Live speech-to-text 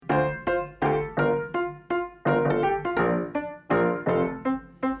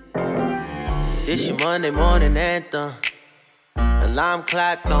This your Monday morning anthem. Alarm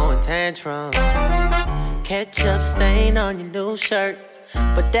clock throwing tantrums. Ketchup stain on your new shirt.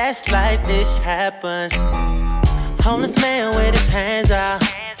 But that's life, this happens. Homeless man with his hands out.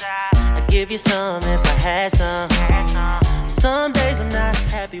 I give you some if I had some. Some days I'm not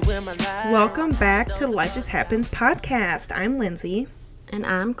happy with my life. Welcome back to Life Just Happens podcast. I'm Lindsay. And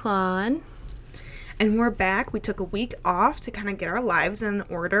I'm Claude. And we're back. We took a week off to kind of get our lives in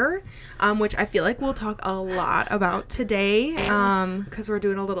order, which I feel like we'll talk a lot about today because we're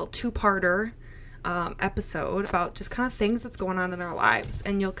doing a little two-parter episode about just kind of things that's going on in our lives.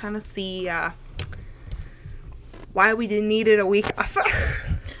 And you'll kind of see why we needed a week off.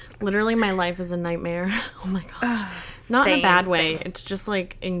 Literally, my life is a nightmare. Oh my gosh. Not in a bad way. It's just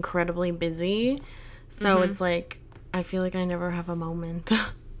like incredibly busy. So it's like, I feel like I never have a moment.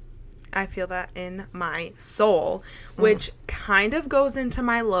 I feel that in my soul, which kind of goes into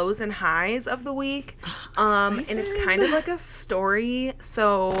my lows and highs of the week. And it's kind of like a story,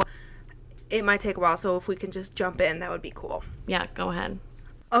 so it might take a while. So if we can just jump in, that would be cool. Yeah, go ahead.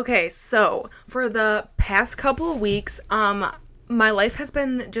 Okay, so for the past couple of weeks, my life has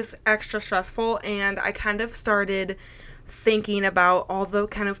been just extra stressful, and I kind of started thinking about all the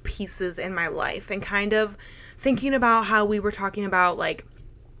kind of pieces in my life and kind of thinking about how we were talking about, like,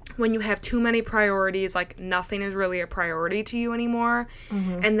 when you have too many priorities, like, nothing is really a priority to you anymore.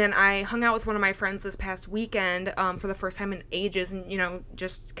 And then I hung out with one of my friends this past weekend for the first time in ages, and, you know,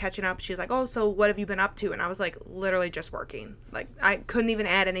 just catching up. She's like, oh, so what have you been up to? And I was like, literally just working. Like, I couldn't even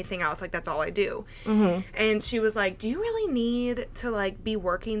add anything else. Like, that's all I do. And she was like, do you really need to, like, be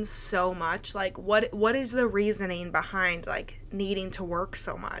working so much? Like, what is the reasoning behind, like, needing to work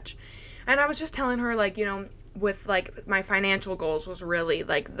so much? And I was just telling her, like, you know, with, like, my financial goals was really,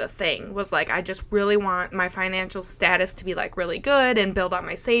 like, the thing. Was, like, I just really want my financial status to be, like, really good and build up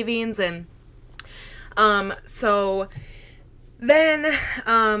my savings. And so then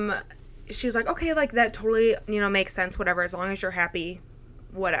she was like, okay, like, that totally, you know, makes sense, whatever, as long as you're happy,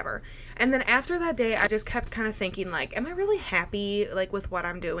 whatever. And then after that day, I just kept kind of thinking, like, am I really happy, like, with what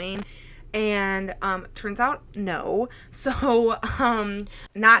I'm doing? And turns out no. So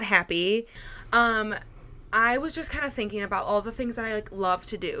not happy. I was just kind of thinking about all the things that I, like, love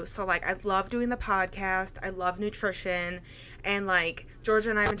to do. So, like, I love doing the podcast. I love nutrition. And, like, Georgia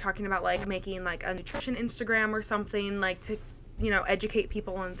and I have been talking about, like, making, like, a nutrition Instagram or something, like, to, you know, educate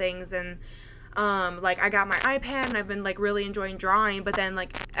people on things. And, like, I got my iPad and I've been, like, really enjoying drawing. But then,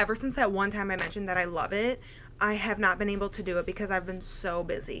 like, ever since that one time I mentioned that I love it, I have not been able to do it because I've been so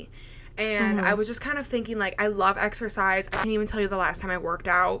busy. And I was just kind of thinking, like, I love exercise. I can't even tell you the last time I worked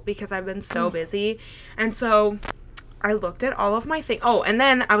out because I've been so busy. And so I looked at all of my things. Oh, and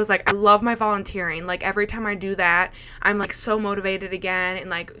then I was like, I love my volunteering. Like, every time I do that, I'm, like, so motivated again and,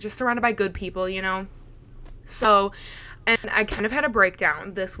 like, just surrounded by good people, you know? So, and I kind of had a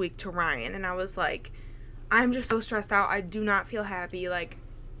breakdown this week to Ryan. And I was like, I'm just so stressed out. I do not feel happy. Like,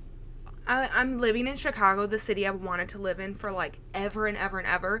 I'm living in Chicago, the city I've wanted to live in for, like, ever and ever and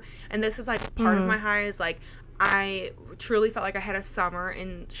ever. And this is, like, part of my high is, like, I truly felt like I had a summer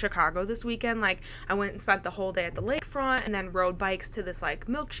in Chicago this weekend. Like, I went and spent the whole day at the lakefront and then rode bikes to this, like,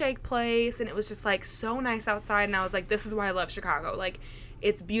 milkshake place. And it was just, like, so nice outside. And I was like, this is why I love Chicago. Like,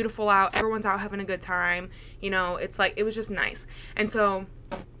 it's beautiful out. Everyone's out having a good time. You know, it's, like, it was just nice. And so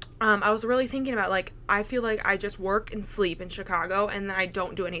I was really thinking about, like, I feel like I just work and sleep in Chicago and then I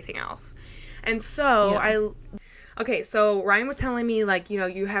don't do anything else. And so okay, so Ryan was telling me, like, you know,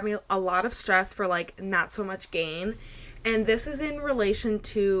 you having a lot of stress for, like, not so much gain. And this is in relation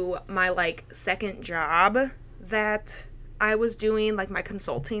to my, like, second job that I was doing, like, my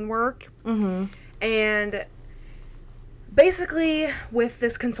consulting work. And basically with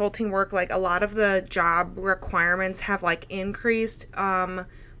this consulting work, like, a lot of the job requirements have, like, increased,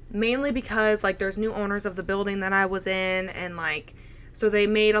 mainly because, like, there's new owners of the building that I was in, and, like, so they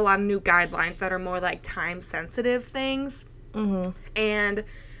made a lot of new guidelines that are more, like, time-sensitive things. And,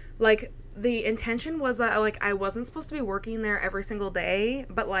 like, the intention was that, like, I wasn't supposed to be working there every single day,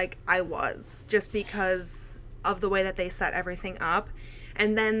 but, like, I was, just because of the way that they set everything up.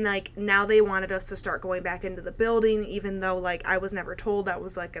 And then, like, now they wanted us to start going back into the building, even though, like, I was never told that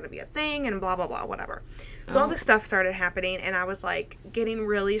was, like, going to be a thing, and blah, blah, blah, whatever. So all this stuff started happening, and I was, like, getting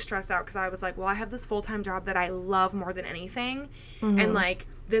really stressed out because I was like, well, I have this full-time job that I love more than anything. And, like,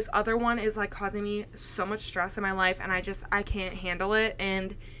 this other one is, like, causing me so much stress in my life, and I can't handle it.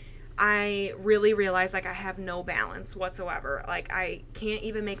 And I really realized, like, I have no balance whatsoever. Like, I can't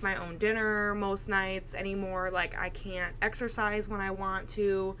even make my own dinner most nights anymore. Like, I can't exercise when I want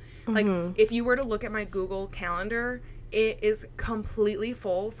to. Like, if you were to look at my Google Calendar, it is completely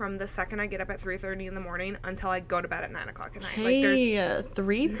full from the second I get up at 3:30 in the morning until I go to bed at 9 o'clock at night. Hey, like,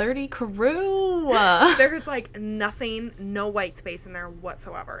 3:30 crew. There's like nothing, no white space in there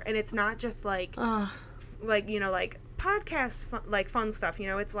whatsoever. And it's not just like, you know, like podcast, fun stuff. You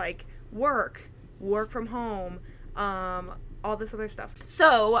know, it's like work from home, all this other stuff.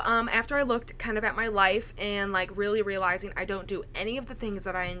 So, after I looked kind of at my life and, like, really realizing I don't do any of the things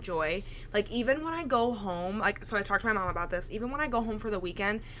that I enjoy, like, even when I go home, like, so I talked to my mom about this, even when I go home for the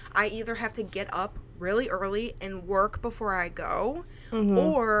weekend, I either have to get up really early and work before I go,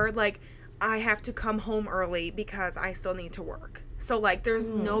 or, like, I have to come home early because I still need to work. So, like, there's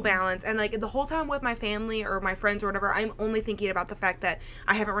no balance. And, like, the whole time with my family or my friends or whatever, I'm only thinking about the fact that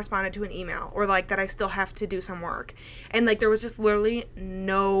I haven't responded to an email or, like, that I still have to do some work. And, like, there was just literally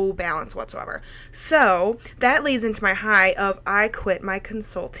no balance whatsoever. So, that leads into my high of I quit my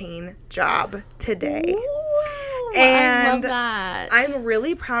consulting job today. Ooh, and I love that. I'm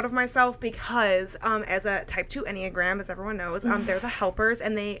really proud of myself because as a type 2 Enneagram, as everyone knows, they're the helpers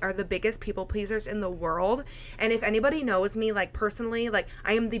and they are the biggest people pleasers in the world. And if anybody knows me, like, personally, like,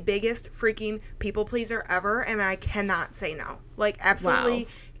 I am the biggest freaking people pleaser ever, and I cannot say no. Like, absolutely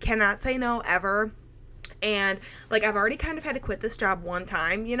cannot say no ever. And, like, I've already kind of had to quit this job one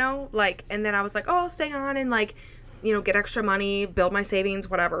time, you know, like, and then I was like, oh, I'll stay on and, like, you know, get extra money, build my savings,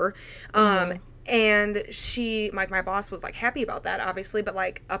 whatever. And my boss was, like, happy about that, obviously, but,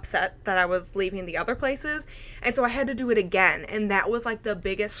 like, upset that I was leaving the other places. And so I had to do it again. And that was, like, the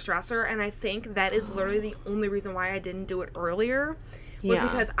biggest stressor. And I think that is literally the only reason why I didn't do it earlier was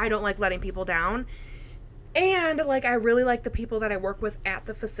because I don't like letting people down. And, like, I really like the people that I work with at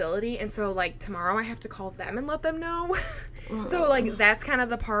the facility. And so, like, tomorrow I have to call them and let them know. So, like, that's kind of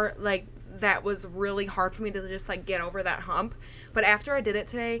the part, like, that was really hard for me to just, like, get over that hump. But after I did it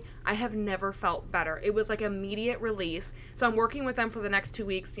today, I have never felt better. It was, like, immediate release. So I'm working with them for the next 2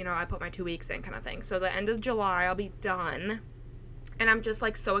 weeks. You know, I put my 2 weeks in kind of thing. So the end of July, I'll be done. And I'm just,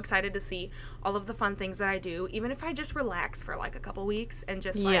 like, so excited to see all of the fun things that I do, even if I just relax for, like, a couple weeks and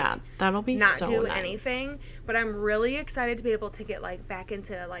just, like, that'll be not so do nice. anything. But I'm really excited to be able to get, like, back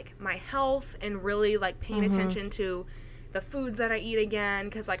into, like, my health and really, like, paying attention to the foods that I eat again,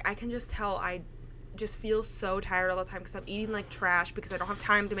 because, like, I can just tell I just feel so tired all the time because I'm eating like trash because I don't have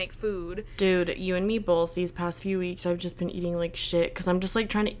time to make food. Dude, you and me both. These past few weeks I've just been eating like shit because I'm just like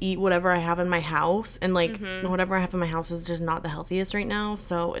trying to eat whatever I have in my house, and like whatever I have in my house is just not the healthiest right now,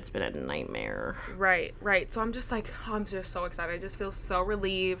 so it's been a nightmare. Right. So I'm just like, I'm just so excited. I just feel so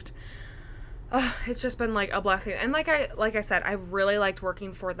relieved. It's just been, like, a blessing. And like I said, I've really liked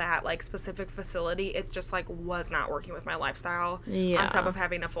working for that, like, specific facility. It just, like, was not working with my lifestyle on top of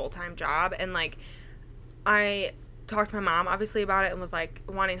having a full-time job. And, like, I talked to my mom, obviously, about it and was, like,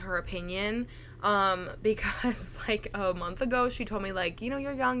 wanting her opinion. Because, like, a month ago, she told me, like, you know,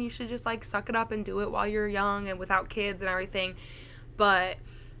 you're young. You should just, like, suck it up and do it while you're young and without kids and everything. But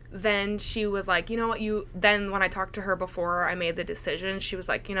then she was like, you know what, then when I talked to her before I made the decision, she was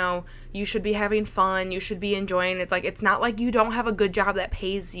like, you know, you should be having fun, you should be enjoying. It's like, it's not like you don't have a good job that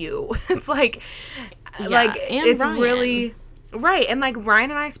pays you. It's like, it's Ryan. Really, right. And like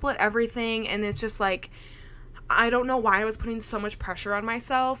Ryan and I split everything, and it's just like, I don't know why I was putting so much pressure on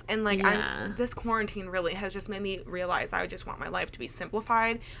myself. And like, this quarantine really has just made me realize I just want my life to be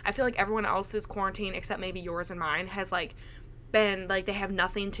simplified. I feel like everyone else's quarantine, except maybe yours and mine, has like been like they have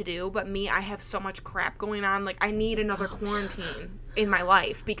nothing to do, but me, I have so much crap going on. Like, I need another quarantine in my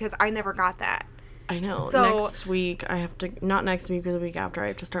life because I never got that. I know. So next week I have to, not next week or the week after, I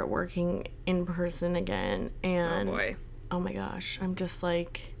have to start working in person again. And oh boy, oh my gosh, I'm just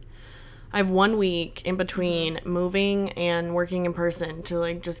like, I have 1 week in between moving and working in person to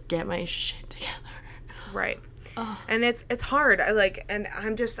like just get my shit together. Right. And it's hard.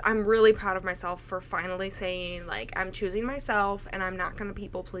 I'm really proud of myself for finally saying, like, I'm choosing myself and I'm not going to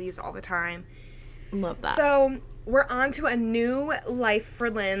people please all the time. Love that. So we're on to a new life for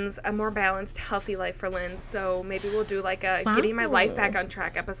Linz, a more balanced, healthy life for Linz. So maybe we'll do like a getting my life back on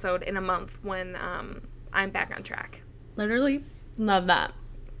track episode in a month when I'm back on track. Literally love that.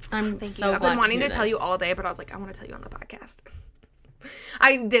 Thank you. I've been wanting to tell you all day, but I was like, I want to tell you on the podcast.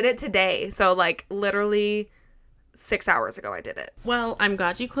 I did it today. So like literally 6 hours ago I did it. Well, I'm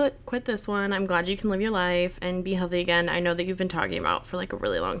glad you quit this one. I'm glad you can live your life and be healthy again. I know that you've been talking about for like a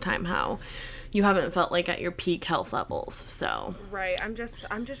really long time how you haven't felt like at your peak health levels. So right, I'm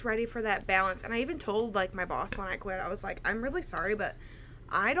just ready for that balance. And I even told like my boss when I quit, I was like, I'm really sorry, but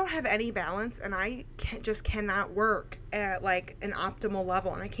I don't have any balance and I just cannot work at like an optimal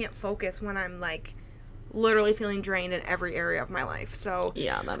level, and I can't focus when I'm like literally feeling drained in every area of my life. So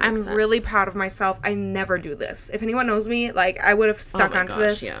yeah, that makes I'm sense. really proud of myself. I never do this. If anyone knows me, like, I would have stuck onto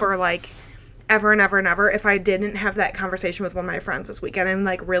this for, like, ever and ever and ever if I didn't have that conversation with one of my friends this weekend and,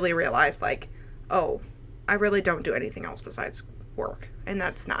 like, really realized, like, oh, I really don't do anything else besides work, and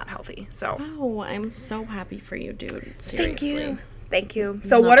that's not healthy. So oh, I'm so happy for you, dude. Seriously. Thank you.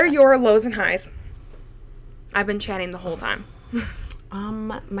 So what are your lows and highs? I've been chatting the whole time.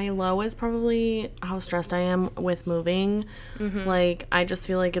 My low is probably how stressed I am with moving. Like, I just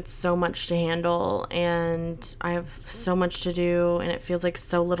feel like it's so much to handle, and I have so much to do, and it feels like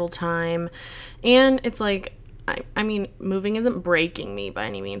so little time. And it's like, I mean, moving isn't breaking me by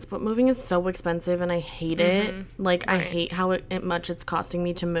any means, but moving is so expensive, and I hate it. Like, I hate how much it's costing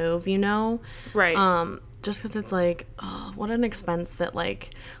me to move, you know? Right. Just because it's like, oh, what an expense that,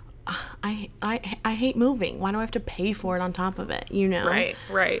 like, I hate moving. Why do I have to pay for it on top of it, you know?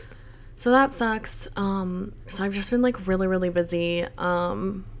 Right. So that sucks. So I've just been, like, really, really busy.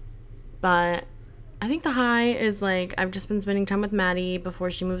 But I think the high is, like, I've just been spending time with Maddie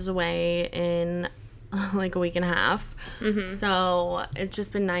before she moves away in, like, a week and a half. So it's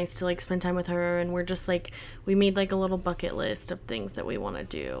just been nice to, like, spend time with her, and we're just, like, we made, like, a little bucket list of things that we want to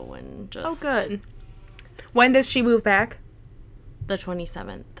do, and just... Oh, good. When does she move back? The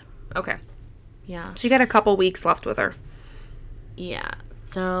 27th. Okay. Yeah. So you got a couple weeks left with her. Yeah.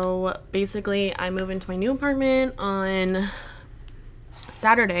 So basically, I move into my new apartment on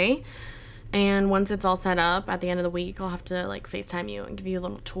Saturday. And once it's all set up at the end of the week, I'll have to, like, FaceTime you and give you a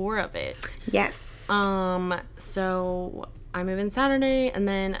little tour of it. Yes. So I move in Saturday, and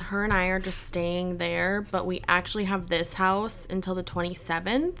then her and I are just staying there. But we actually have this house until the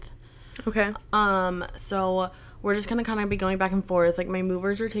 27th. Okay. So we're just gonna kind of be going back and forth. Like, my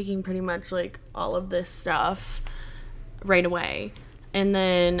movers are taking pretty much, like, all of this stuff right away. And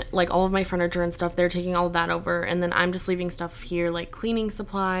then, like, all of my furniture and stuff, they're taking all of that over. And then I'm just leaving stuff here, like, cleaning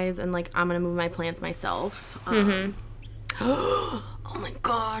supplies. And, like, I'm gonna move my plants myself. Oh, my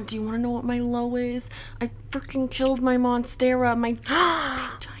God. Do you want to know what my low is? I freaking killed my Monstera. My big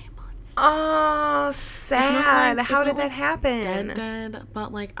giant Monstera. Oh, sad. How did that happen? Dead.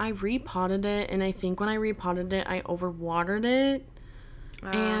 But, like, I repotted it, and I think when I repotted it, I overwatered it,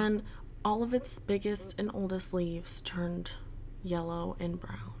 and all of its biggest and oldest leaves turned yellow and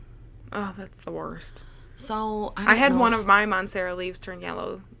brown. Oh, that's the worst. So I had one of my Monstera leaves turn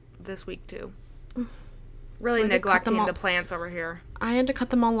yellow this week too. Really neglecting the plants over here. I had to cut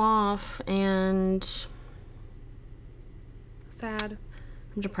them all off, and sad.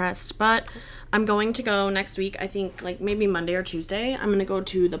 I'm depressed, but I'm going to go next week. I think, like, maybe Monday or Tuesday. I'm going to go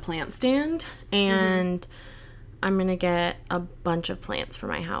to the plant stand, and I'm going to get a bunch of plants for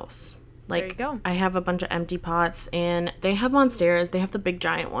my house. Like, there you go. I have a bunch of empty pots, and they have Monsteras. They have the big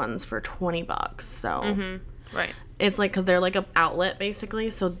giant ones for $20. So, right. It's like, because they're like an outlet, basically.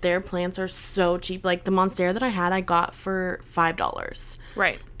 So their plants are so cheap. Like, the Monstera that I had, I got for $5.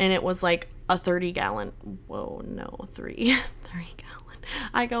 Right. And it was like a 30-gallon. Whoa, no, 3 gallon.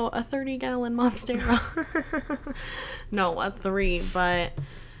 I go a 30-gallon Monstera. No, a 3, but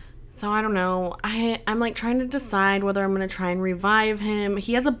so I don't know. I'm like trying to decide whether I'm gonna try and revive him.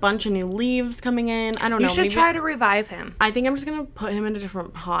 He has a bunch of new leaves coming in. I don't know. You should try to revive him. I think I'm just gonna put him in a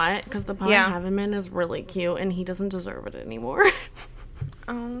different pot because the pot I have him in is really cute and he doesn't deserve it anymore.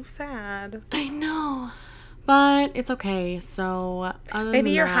 Oh, sad. I know. But it's okay. So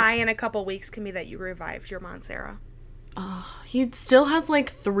maybe your high in a couple weeks can be that you revived your Monstera. He still has like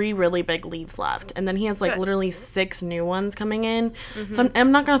 3 really big leaves left, and then he has like literally 6 new ones coming in. So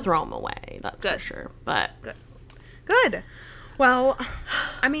I'm not gonna throw them away. That's for sure. But good. Well,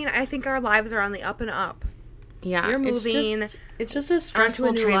 I mean, I think our lives are on the up and up. Yeah, you're moving. It's just a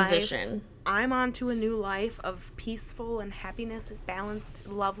stressful transition. Life. I'm on to a new life of peaceful and happiness, balanced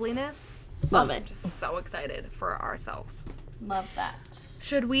loveliness. Love it. I'm just so excited for ourselves. Love that.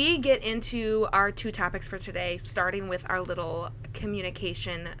 Should we get into our 2 topics for today, starting with our little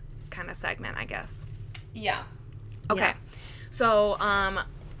communication kind of segment, I guess? Yeah. Okay. Yeah. So,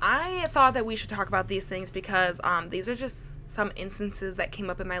 I thought that we should talk about these things because these are just some instances that came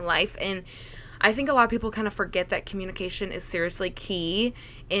up in my life, and I think a lot of people kind of forget that communication is seriously key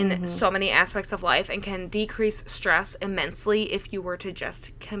in so many aspects of life and can decrease stress immensely if you were to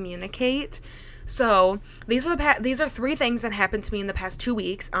just communicate. So these are 3 things that happened to me in the past 2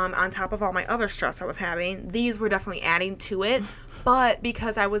 weeks. On top of all my other stress I was having, these were definitely adding to it. But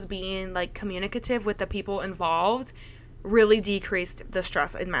because I was being like communicative with the people involved, really decreased the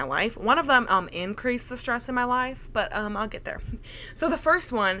stress in my life. One of them increased the stress in my life, but I'll get there. So the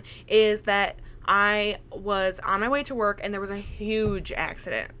first one is that I was on my way to work and there was a huge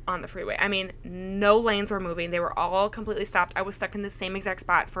accident on the freeway. I mean, no lanes were moving. They were all completely stopped. I was stuck in the same exact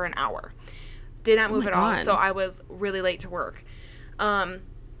spot for an hour. Did not move at all. So I was really late to work.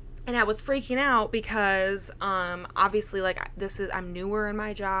 And I was freaking out because, obviously, like, I'm newer in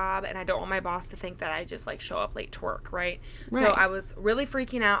my job, and I don't want my boss to think that I just, like, show up late to work, right? So I was really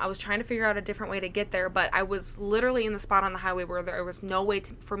freaking out. I was trying to figure out a different way to get there, but I was literally in the spot on the highway where there was no way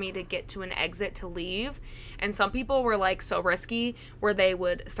for me to get to an exit to leave. And some people were, like, so risky where they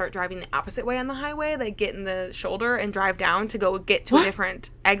would start driving the opposite way on the highway, like, get in the shoulder and drive down to go get to a different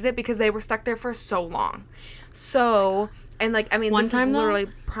exit because they were stuck there for so long. So... And, like, I mean, this is literally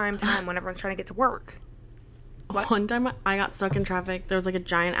prime time when everyone's trying to get to work. What? One time I got stuck in traffic. There was, like, a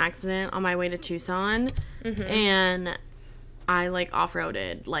giant accident on my way to Tucson. And I, like,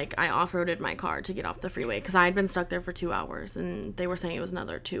 off-roaded. Like, I off-roaded my car to get off the freeway because I had been stuck there for 2 hours. And they were saying it was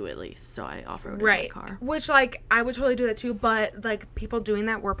another 2 at least. So I off-roaded my car. Which, like, I would totally do that, too. But, like, people doing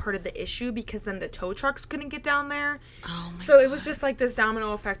that were part of the issue because then the tow trucks couldn't get down there. Oh, my So God. it was just, like, this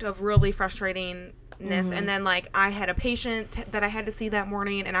domino effect of really frustrating. And then, like, I had a patient that I had to see that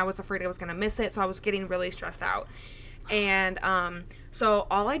morning, and I was afraid I was going to miss it, so I was getting really stressed out. And so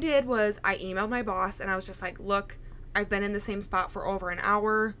all I did was I emailed my boss, and I was just like, look, I've been in the same spot for over an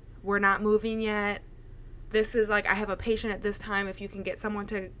hour. We're not moving yet. This is, like, I have a patient at this time. If you can get someone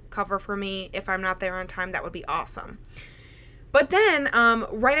to cover for me, if I'm not there on time, that would be awesome. But then,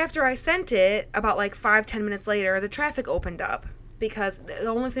 right after I sent it, about, like, 5-10 minutes later, the traffic opened up. Because the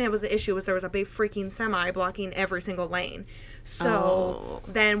only thing that was the issue was there was a big freaking semi blocking every single lane. So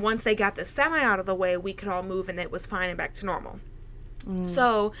then once they got the semi out of the way, we could all move and it was fine and back to normal.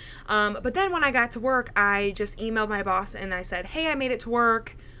 So, but then when I got to work, I just emailed my boss and I said, hey, I made it to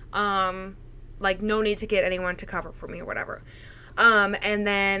work. Like, no need to get anyone to cover for me or whatever. And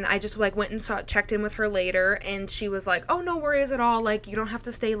then I just, like, went and checked in with her later, and she was like, oh, no worries at all, like, you don't have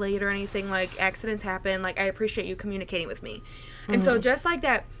to stay late or anything, like, accidents happen, like, I appreciate you communicating with me. And so just, like,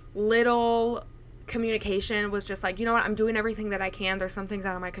 that little communication was just like, you know what, I'm doing everything that I can, there's some things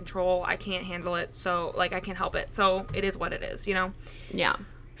out of my control, I can't handle it, so, like, I can't help it, so it is what it is, you know? Yeah.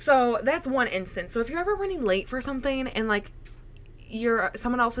 So that's one instance. So if you're ever running late for something, and, like,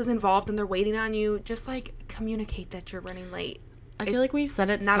 someone else is involved and they're waiting on you, just, like, communicate that you're running late. I feel like we've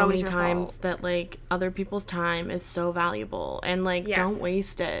said it not so always many your times fault. that, like, other people's time is so valuable and, like, Yes. don't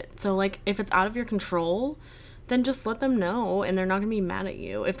waste it. So, like, if it's out of your control, then just let them know and they're not going to be mad at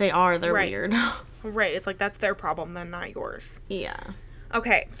you. If they are, they're weird. Right. It's like, that's their problem, then not yours. Yeah.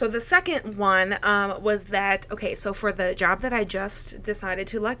 Okay. So the second one was that, okay, so for the job that I just decided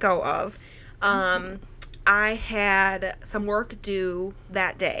to let go of, I had some work due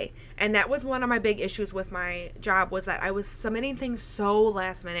that day. And that was one of my big issues with my job, was that I was submitting things so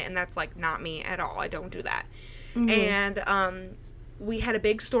last minute, and that's, like, not me at all. I don't do that. And we had a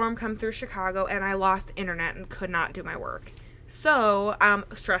big storm come through Chicago, and I lost internet and could not do my work. So I'm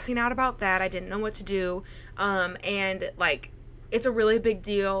stressing out about that. I didn't know what to do. And, like, it's a really big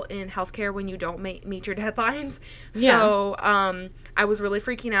deal in healthcare when you don't meet your deadlines. Yeah. So I was really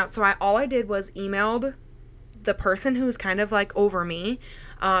freaking out. So all I did was emailed the person who's kind of, like, over me,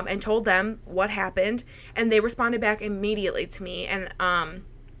 and told them what happened, and they responded back immediately to me, and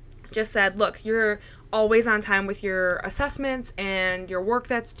just said, look, you're always on time with your assessments and your work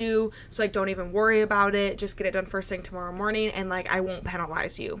that's due, so, like, don't even worry about it, just get it done first thing tomorrow morning, and, like, I won't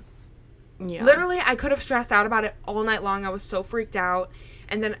penalize you. Yeah. Literally, I could have stressed out about it all night long. I was so freaked out.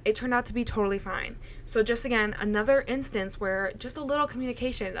 And then it turned out to be totally fine. So just, again, another instance where just a little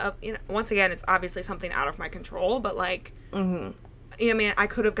communication of, you know, once again, it's obviously something out of my control, but, like, you know, I mean, I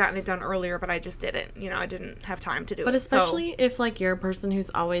could have gotten it done earlier, but I just didn't. You know, I didn't have time to do it. But especially if, like, you're a person who's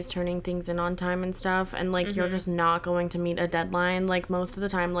always turning things in on time and stuff, and, like, you're just not going to meet a deadline, like, most of the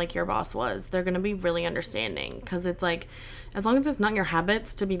time, like your boss was, they're going to be really understanding. Because it's, like, as long as it's not your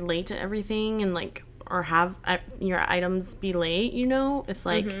habits to be late to everything and, like, or have your items be late, you know, it's,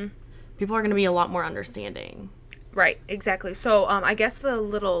 like, people are going to be a lot more understanding. Right, exactly. So I guess the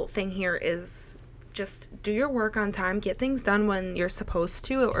little thing here is just do your work on time, get things done when you're supposed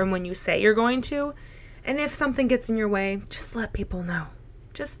to or when you say you're going to, and if something gets in your way, just let people know.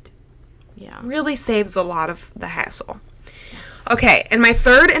 Just really saves a lot of the hassle. Okay, and my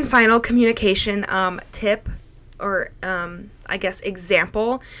third and final communication tip or I guess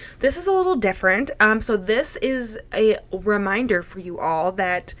example, this is a little different. So this is a reminder for you all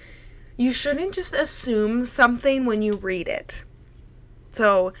that you shouldn't just assume something when you read it.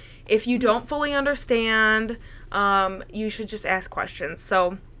 So if you don't fully understand, you should just ask questions.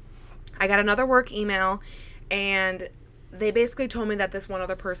 So I got another work email, and they basically told me that this one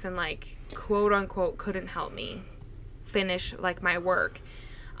other person, like, quote unquote, couldn't help me finish, like, my work.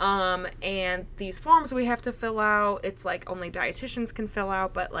 And these forms we have to fill out, it's like only dietitians can fill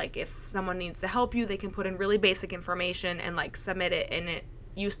out, but like if someone needs to help you, they can put in really basic information and like submit it, and it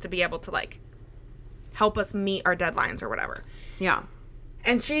used to be able to like help us meet our deadlines or whatever. Yeah.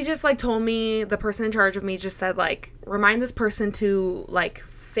 And she just like told me, the person in charge of me just said like, remind this person to like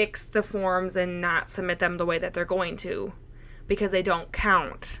fix the forms and not submit them the way that they're going to, because they don't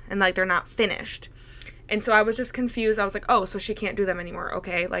count and like they're not finished. And so I was just confused. I was like, oh, so she can't do them anymore.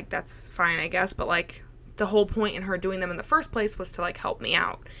 Okay, like, that's fine, I guess. But, like, the whole point in her doing them in the first place was to, like, help me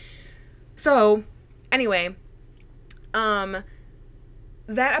out. So, anyway, that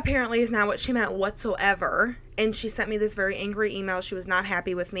apparently is not what she meant whatsoever. And she sent me this very angry email. She was not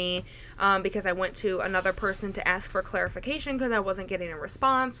happy with me because I went to another person to ask for clarification because I wasn't getting a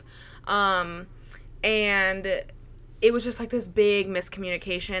response. And it was just like this big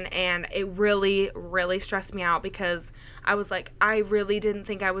miscommunication, and it really, really stressed me out because I was like, I really didn't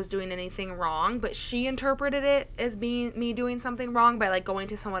think I was doing anything wrong, but she interpreted it as being me doing something wrong by like going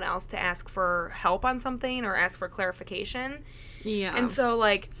to someone else to ask for help on something or ask for clarification. Yeah. And so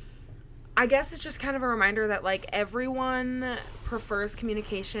like, I guess it's just kind of a reminder that like everyone prefers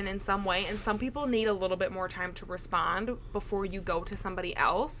communication in some way, and some people need a little bit more time to respond before you go to somebody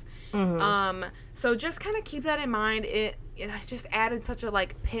else. Mm-hmm. So just kind of keep that in mind. It just added such a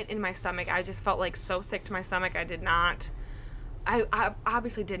like pit in my stomach. I just felt like so sick to my stomach. I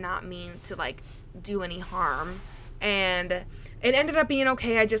obviously did not mean to like do any harm, and it ended up being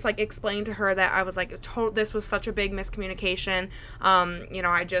okay. I just like explained to her that I was like, this was such a big miscommunication.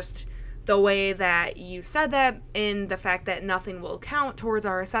 The way that you said that, and the fact that nothing will count towards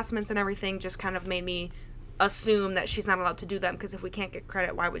our assessments and everything, just kind of made me assume that she's not allowed to do them, because if we can't get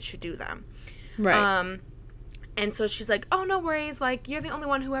credit, why would she do them? Right. And so she's like, oh, no worries, like, you're the only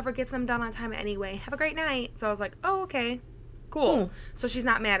one who ever gets them done on time anyway. Have a great night. So I was like, oh, okay, cool. So she's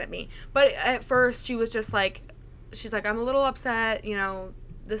not mad at me. But at first, she was just like, she's like, I'm a little upset,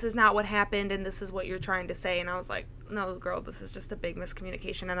 this is not what happened, and this is what you're trying to say. And I was like, no, girl, this is just a big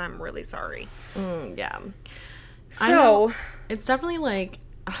miscommunication, and I'm really sorry. Yeah. So it's definitely like,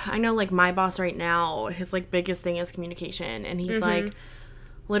 I know like my boss right now, his like biggest thing is communication, and he's like,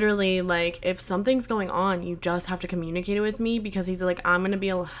 literally, like, if something's going on, you just have to communicate it with me, because he's like, I'm gonna be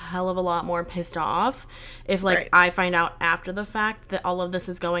a hell of a lot more pissed off if like I find out after the fact that all of this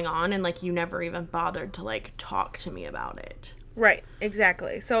is going on, and like you never even bothered to like talk to me about it. Right,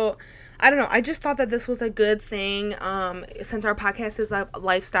 exactly. So, I don't know. I just thought that this was a good thing, since our podcast is a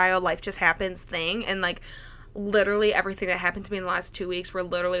lifestyle, life just happens thing, and, like, literally everything that happened to me in the last 2 weeks were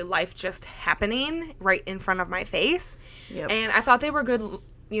literally life just happening right in front of my face. Yep. And I thought they were good,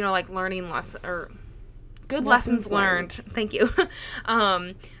 like, learning lessons learned. Thank you.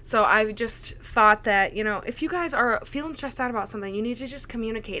 So I just thought that, if you guys are feeling stressed out about something, you need to just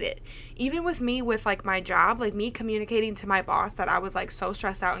communicate it. Even with me, with like my job, like me communicating to my boss that I was like so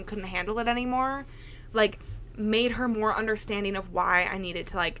stressed out and couldn't handle it anymore, like made her more understanding of why I needed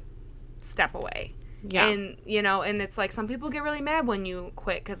to like step away. Yeah. And, and it's like some people get really mad when you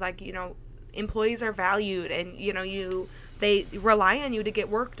quit, because like, employees are valued, and, they rely on you to get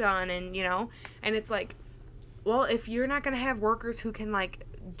work done, and, and it's like, well, if you're not going to have workers who can, like,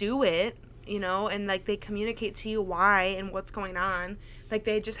 do it, and, like, they communicate to you why and what's going on, like,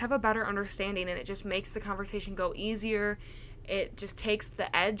 they just have a better understanding, and it just makes the conversation go easier. It just takes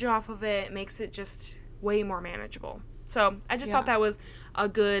the edge off of it. It makes it just way more manageable. So I just thought that was a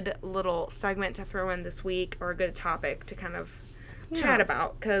good little segment to throw in this week, or a good topic to kind of chat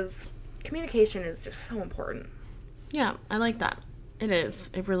about, because communication is just so important. Yeah, I like that. It is.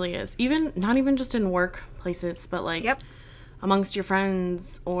 It really is. Not even just in workplaces, but like amongst your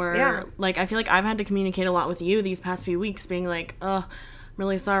friends, or like, I feel like I've had to communicate a lot with you these past few weeks, being like, I'm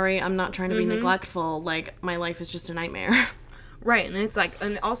really sorry. I'm not trying to be neglectful. Like, my life is just a nightmare. Right. And it's like,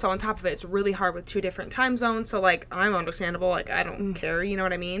 and also on top of it, it's really hard with 2 different time zones. So like, I'm understandable. Like, I don't care. You know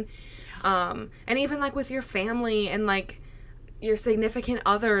what I mean? And even like with your family and like your significant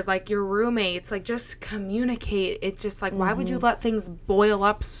others, like your roommates, like just communicate. It's just like, why would you let things boil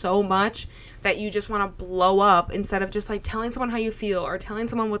up so much that you just want to blow up, instead of just like telling someone how you feel or telling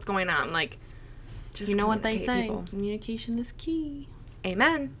someone what's going on? Like, just, you know what they say, people. Communication is key.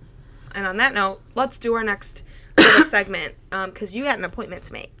 Amen. And on that note, let's do our next little segment, because you had an appointment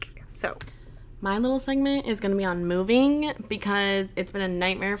to make. So my little segment is going to be on moving, because it's been a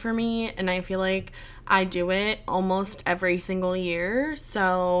nightmare for me, and I feel like I do it almost every single year.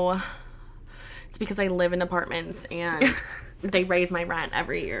 So it's because I live in apartments, and they raise my rent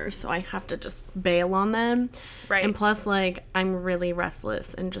every year, so I have to just bail on them. Right. And plus, like, I'm really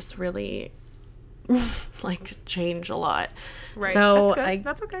restless and just really, like, change a lot. Right. So That's good.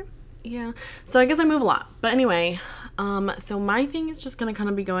 That's okay. yeah. So I guess I move a lot. But anyway, so my thing is just going to kind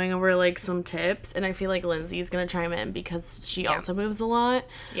of be going over, like, some tips. And I feel like Lindsay's going to chime in because she also moves a lot.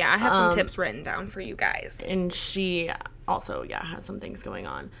 Yeah, I have some tips written down for you guys. And she also, has some things going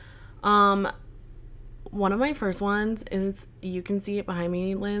on. One of my first ones is, you can see it behind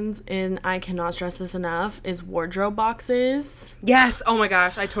me, Linz, and I cannot stress this enough, is wardrobe boxes. Yes. Oh my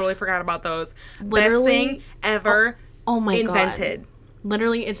gosh, I totally forgot about those. Literally, Best thing ever Oh my invented. God.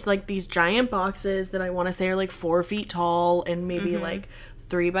 Literally, it's like these giant boxes that I want to say are like 4 feet tall and maybe like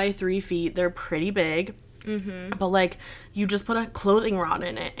 3 by 3 feet. They're pretty big. Mm-hmm. But like, you just put a clothing rod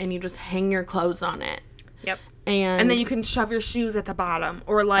in it and you just hang your clothes on it. Yep. And then you can shove your shoes at the bottom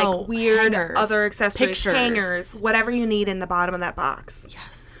or like weird hangers, other accessories, pictures. hangers, whatever you need in the bottom of that box.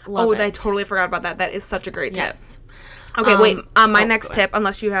 yes, love Oh, it. I totally forgot about that. That is such a great Yes. tip. Okay, wait. My go next ahead. tip,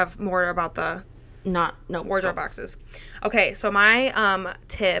 unless you have more about the No. wardrobe boxes. Okay, so my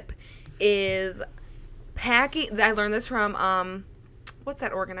tip is packing. I learned this from what's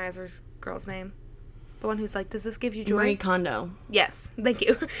that organizer's girl's name? The one who's like, does this give you joy? Marie Kondo. Yes, thank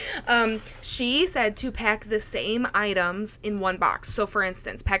you. She said to pack the same items in one box. So, for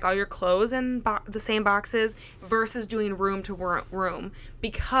instance, pack all your clothes in the same boxes versus doing room to room,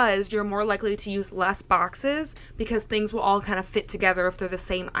 because you're more likely to use less boxes because things will all kind of fit together if they're the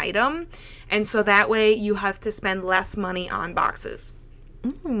same item. And so that way you have to spend less money on boxes.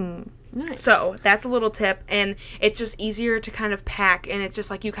 Nice. So that's a little tip, and it's just easier to kind of pack, and it's just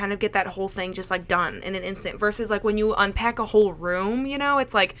like you kind of get that whole thing just like done in an instant versus like when you unpack a whole room, you know,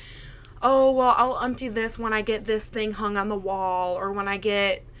 it's like, oh, well, I'll empty this when I get this thing hung on the wall, or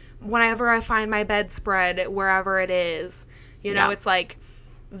whenever I find my bedspread, wherever it is, you know, It's like,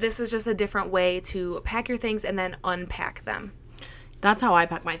 this is just a different way to pack your things and then unpack them. That's how I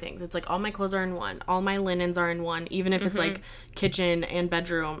pack my things. It's like all my clothes are in one. All my linens are in one. Even if it's like kitchen and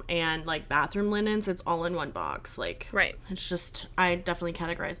bedroom and like bathroom linens, it's all in one box. Like, Right. It's just, I definitely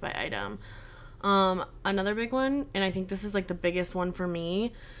categorize by item. Another big one, and I think this is like the biggest one for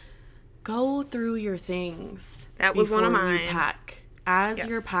me, go through your things. That was one of before you mine. pack. As Yes.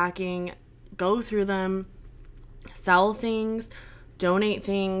 you're packing, go through them, sell things, donate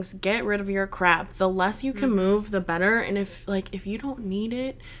things, get rid of your crap. The less you can move, the better. And if you don't need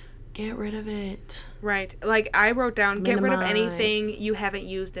it, get rid of it. Right. Like I wrote down, get rid of Minimize. anything you haven't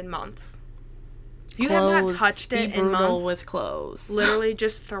used in months. If you have not Clothes, touched it be in brutal months, with clothes. literally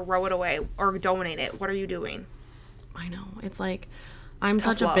just throw it away or donate it. What are you doing? I know. It's like, I'm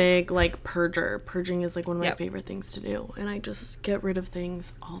such a love. big like purger. Purging is like one of my Yep. favorite things to do, and I just get rid of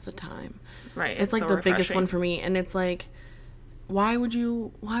things all the time. Right. It's like so the biggest refreshing. one for me, and it's like, why would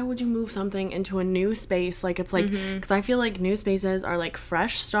you move something into a new space? Like, it's like, because I feel like new spaces are like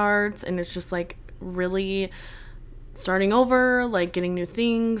fresh starts, and it's just like really starting over, like getting new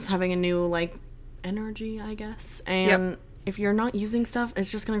things, having a new like energy, I guess. And if you're not using stuff, it's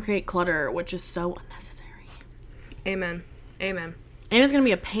just gonna create clutter, which is so unnecessary. Amen. Amen. And it's gonna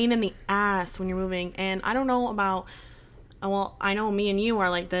be a pain in the ass when you're moving. And I don't know about, well, I know me and you are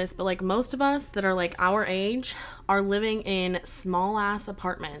like this, but like most of us that are like our age are living in small ass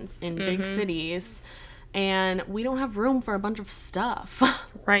apartments in big cities, and we don't have room for a bunch of stuff.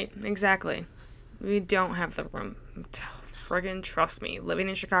 Right. Exactly. We don't have the room. Friggin' trust me. Living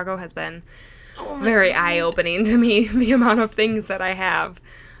in Chicago has been very eye-opening to me, the amount of things that I have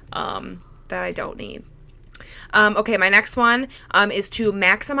that I don't need. Okay, my next one is to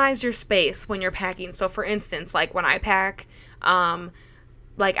maximize your space when you're packing. So, for instance, like when I pack,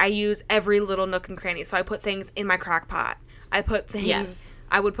 like I use every little nook and cranny. So I put things in my crock pot. I put things. Yes.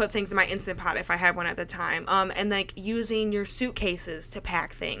 I would put things in my Instant Pot if I had one at the time. And like using your suitcases to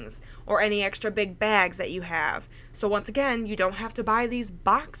pack things or any extra big bags that you have. So once again, you don't have to buy these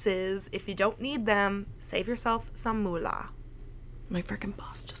boxes if you don't need them. Save yourself some moolah. My freaking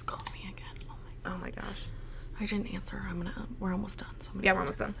boss just called me again. Oh my gosh. I didn't answer. We're almost done. So I'm gonna Yeah, we're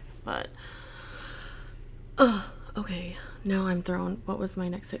answer almost for a second. But, okay. Now I'm thrown. What was my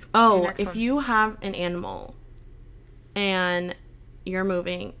next six? Oh, next if one. you have an animal and you're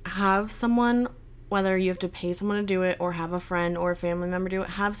moving, have someone, whether you have to pay someone to do it or have a friend or a family member do it,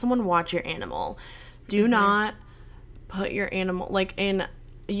 have someone watch your animal. Do not put your animal, like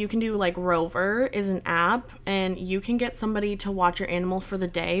you can do like Rover is an app, and you can get somebody to watch your animal for the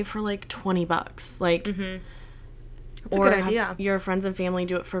day for like $20. Like, That's a good idea. have your friends and family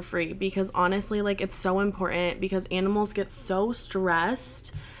do it for free, because honestly, like, it's so important, because animals get so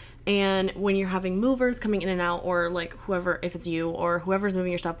stressed And when you're having movers coming in and out, or like whoever, if it's you or whoever's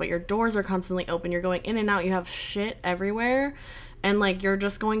moving your stuff, but your doors are constantly open, you're going in and out, you have shit everywhere. And like, you're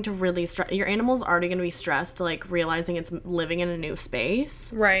just going to really stress. Your animal's already going to be stressed, like realizing it's living in a new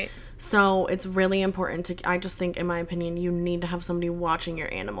space. Right. So it's really important to, I just think, in my opinion, you need to have somebody watching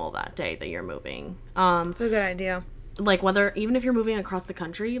your animal that day that you're moving. That's a good idea. Like, whether, even if you're moving across the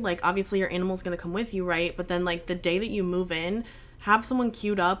country, like, obviously your animal's going to come with you, right? But then, like, the day that you move in, have someone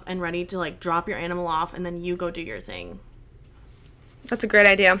queued up and ready to, like, drop your animal off, and then you go do your thing. That's a great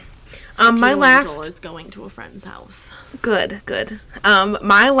idea. So my last Angel is going to a friend's house. Good.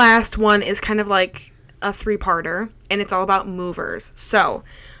 My last one is kind of like a 3-parter, and it's all about movers. So,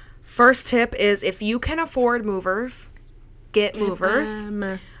 first tip is if you can afford movers, get movers.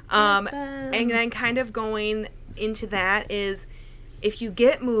 And then kind of going into that is if you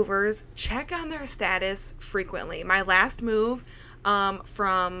get movers, check on their status frequently. My last move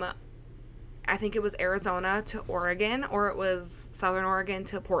from I think it was Arizona to Oregon, or it was Southern Oregon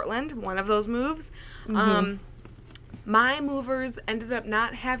to Portland, one of those moves. My movers ended up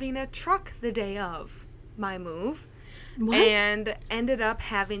not having a truck the day of my move. What? And ended up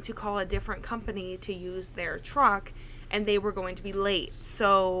having to call a different company to use their truck, and they were going to be late.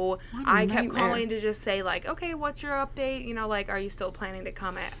 So I kept calling to just say, like, okay, what's your update? You know, like, are you still planning to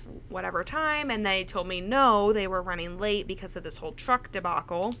come at whatever time? And they told me no, they were running late because of this whole truck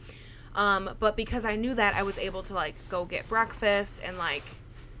debacle. But because I knew that, I was able to, like, go get breakfast and, like,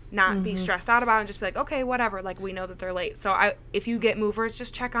 not be stressed out about it and just be like, okay, whatever, like, we know that they're late. So if you get movers,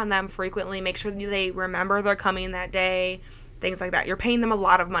 just check on them frequently. Make sure they remember they're coming that day, things like that. You're paying them a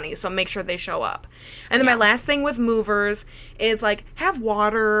lot of money, so make sure they show up. And then my last thing with movers is, like, have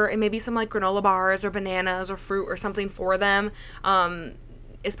water and maybe some, like, granola bars or bananas or fruit or something for them.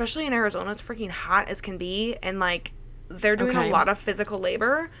 Especially in Arizona, it's freaking hot as can be, and, like, they're doing a lot of physical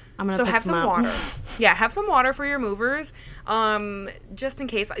labor, so have some water. Yeah, have some water for your movers, just in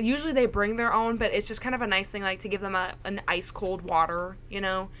case. Usually they bring their own, but it's just kind of a nice thing, like, to give them an ice cold water, you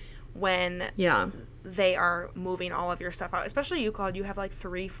know, when they are moving all of your stuff out. Especially you, Claude, you have like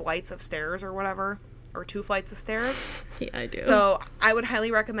 3 flights of stairs or whatever, or 2 flights of stairs. Yeah, I do. So I would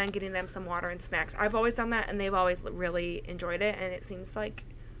highly recommend getting them some water and snacks. I've always done that, and they've always really enjoyed it, and it seems like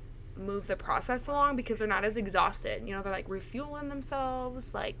move the process along because they're not as exhausted. You know, they're like refueling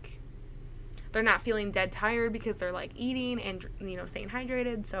themselves, like they're not feeling dead tired because they're like eating and, you know, staying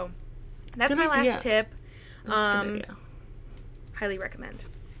hydrated. So that's my last tip. That's a good idea. Highly recommend.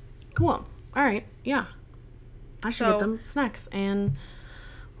 Cool. All right. Yeah. I should get them snacks and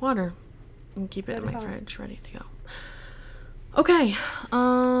water and keep it in my fridge ready to go. Okay.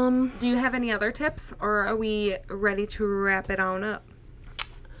 Do you have any other tips, or are we ready to wrap it on up?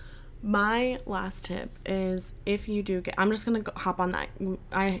 My last tip is if you do get, I'm just going to hop on that.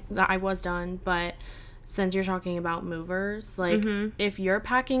 I was done, but since you're talking about movers, like if you're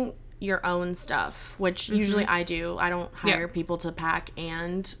packing your own stuff, which usually I do, I don't hire people to pack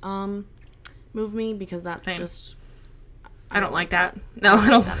and move me because that's just, I don't like that. No, I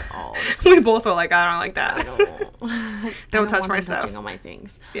don't. Like that at all. We both are like, I don't like that. Don't touch my stuff. Touching all my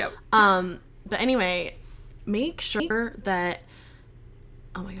things. Yep. But anyway, make sure that,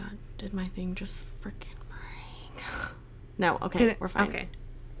 oh my God. Did my thing just freaking ring? No, okay, we're fine. Okay.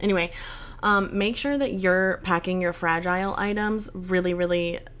 Anyway, make sure that you're packing your fragile items really,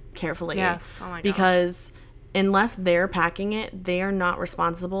 really carefully. Yes. Oh my god. Because unless they're packing it, they are not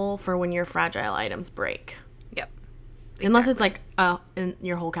responsible for when your fragile items break. Yep. Exactly. Unless it's like in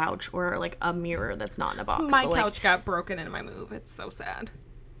your whole couch or like a mirror that's not in a box. My couch got broken in my move. It's so sad.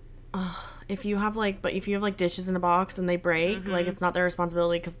 If you have like dishes in a box and they break, like it's not their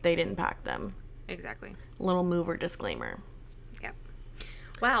responsibility because they didn't pack them. Exactly. Little mover disclaimer. Yep.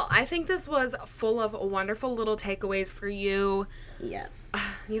 Well, I think this was full of wonderful little takeaways for you. Yes.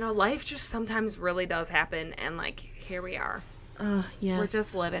 You know, life just sometimes really does happen, and like here we are. Yes. We're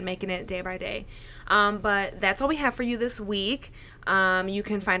just living, making it day by day. But that's all we have for you this week. You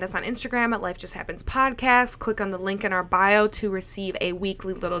can find us on Instagram at Life Just Happens Podcast. Click on the link in our bio to receive a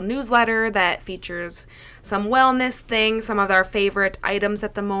weekly little newsletter that features some wellness things, some of our favorite items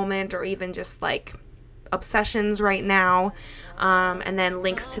at the moment, or even just like obsessions right now. And then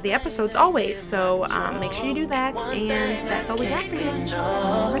links to the episodes always. So make sure you do that. And that's all we got for you.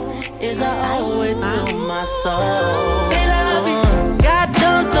 Is I owe it to my soul. Say la vie. Got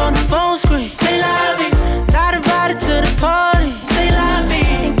dumped on the phone screen. Say la vie. Not invited to the party. Say la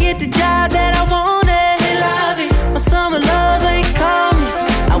vie. And get the job that I wanted. Say la vie. My summer love ain't called me.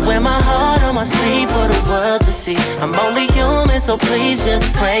 I wear my heart on my sleeve for the world to see. I'm only human, so please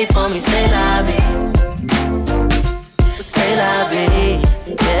just pray for me. Say la vie. Say la vie.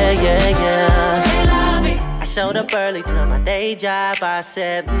 Yeah, yeah, yeah. Say la vie. I showed up early to my day job. I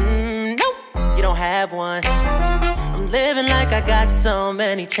said, nope, you don't have one. I'm living like I got so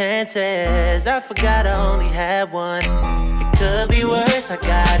many chances. I forgot I only had one. It could be worse, I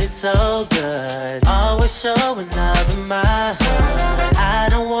got it so good. Always showing love in my hood. I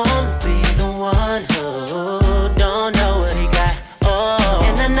don't wanna be the one who don't know what he got. Oh,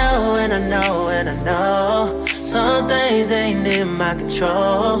 and I know, and I know, and I know some things ain't in my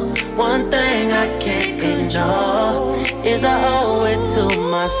control. One thing I can't control is I owe it to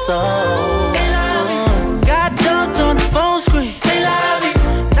my soul. Got dumped on the phone screen. Say la vie.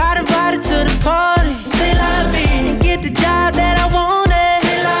 Not invited to the party. Say la vie. Didn't get the job that I wanted.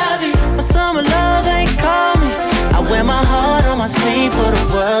 Say la vie. My summer love ain't called me. I wear my heart on my sleeve for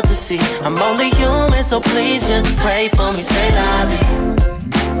the world to see. I'm only human, so please just pray for me. Say la vie.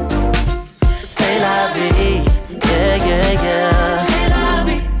 Say la vie. Yeah, yeah, yeah. Say la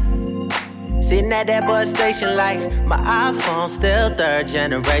vie. Sitting at that bus station like my iPhone still third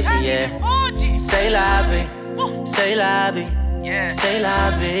generation, yeah. Say la vie, say la vie, say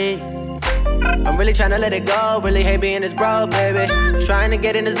la vie. I'm really tryna let it go, really hate being this broke, baby. Trying to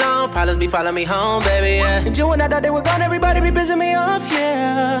get in the zone, problems be following me home, baby, yeah. And you and I thought they were gone, everybody be pissing me off,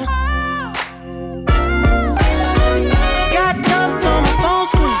 yeah. Got dumped on my phone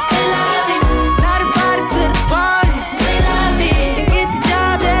screen, say la vie. Not invited to the party, say la vie. Didn't get the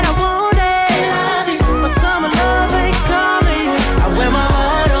job that I wanted, say la vie. My summer love ain't coming. I wear my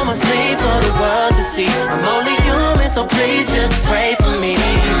heart on my sleeve for the world to see. I'm only human, so please just